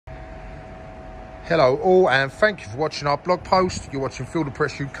Hello all, and thank you for watching our blog post. You're watching Filter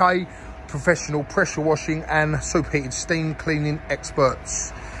Press UK, professional pressure washing and superheated steam cleaning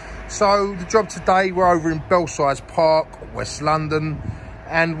experts. So the job today, we're over in Belsize Park, West London,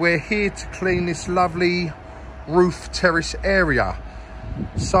 and we're here to clean this lovely roof terrace area.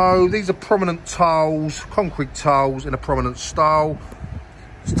 So these are prominent tiles, concrete tiles in a prominent style.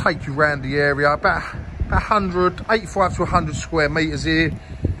 Let's take you around the area, about 85 to 100 square metres here.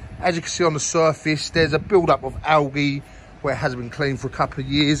 As you can see on the surface, there's a build-up of algae where it hasn't been cleaned for a couple of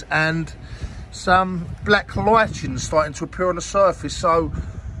years, and some black lighting starting to appear on the surface. So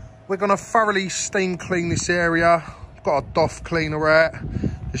we're going to thoroughly steam clean this area. I've got a Doff cleaner out.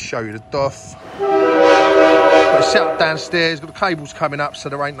 Just show you the Doff. Got it set up downstairs, got the cables coming up so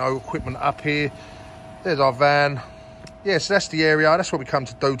there ain't no equipment up here. There's our van. Yeah, so that's the area. That's what we come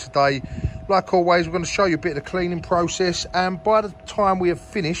to do today. Like always, we're going to show you a bit of the cleaning process, and by the time we have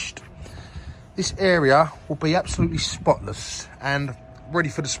finished, this area will be absolutely spotless and ready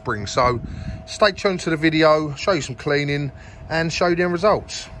for the spring. So stay tuned to the video, show you some cleaning and show you the end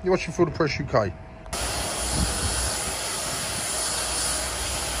results. You're watching Filter Press UK.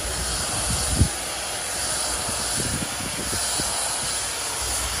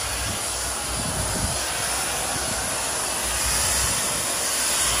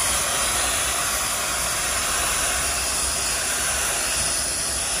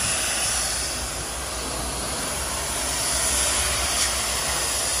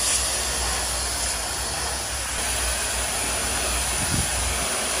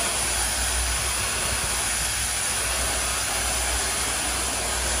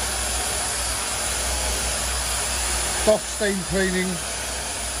 Doff steam cleaning,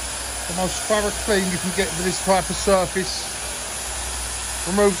 the most thorough clean you can get with this type of surface.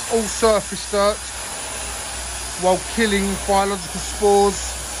 Removes all surface dirt while killing biological spores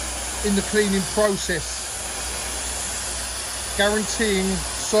in the cleaning process, guaranteeing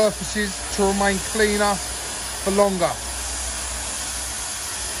surfaces to remain cleaner for longer.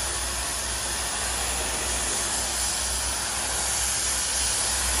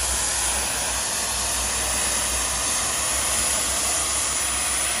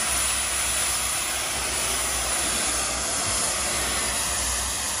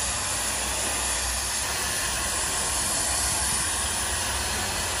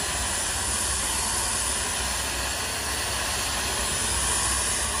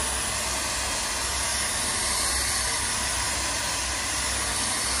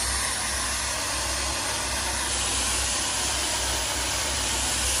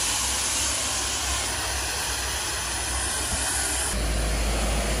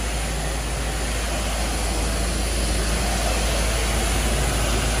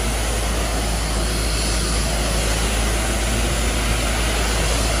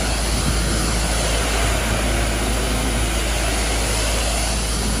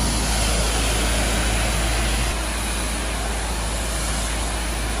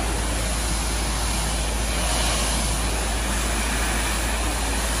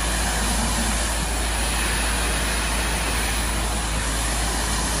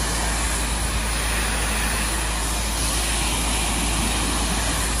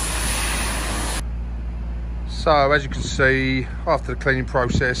 So as you can see, after the cleaning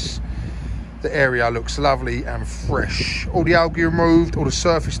process, the area looks lovely and fresh. All the algae removed, all the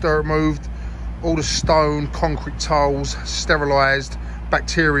surface dirt removed, all the stone, concrete tiles sterilised,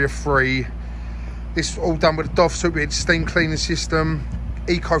 bacteria free. This is all done with a Doff superheated steam cleaning system,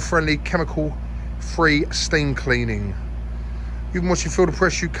 eco-friendly, chemical free steam cleaning. You've been watching Filter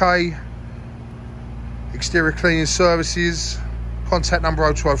Press UK, exterior cleaning services. Contact number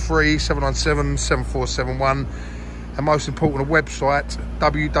 0203 797 7471, and most important, a website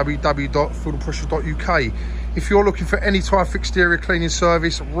www.filterpressure.uk. If you're looking for any type of exterior cleaning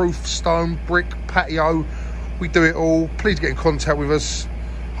service, roof, stone, brick, patio, we do it all. Please get in contact with us.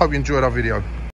 Hope you enjoyed our video.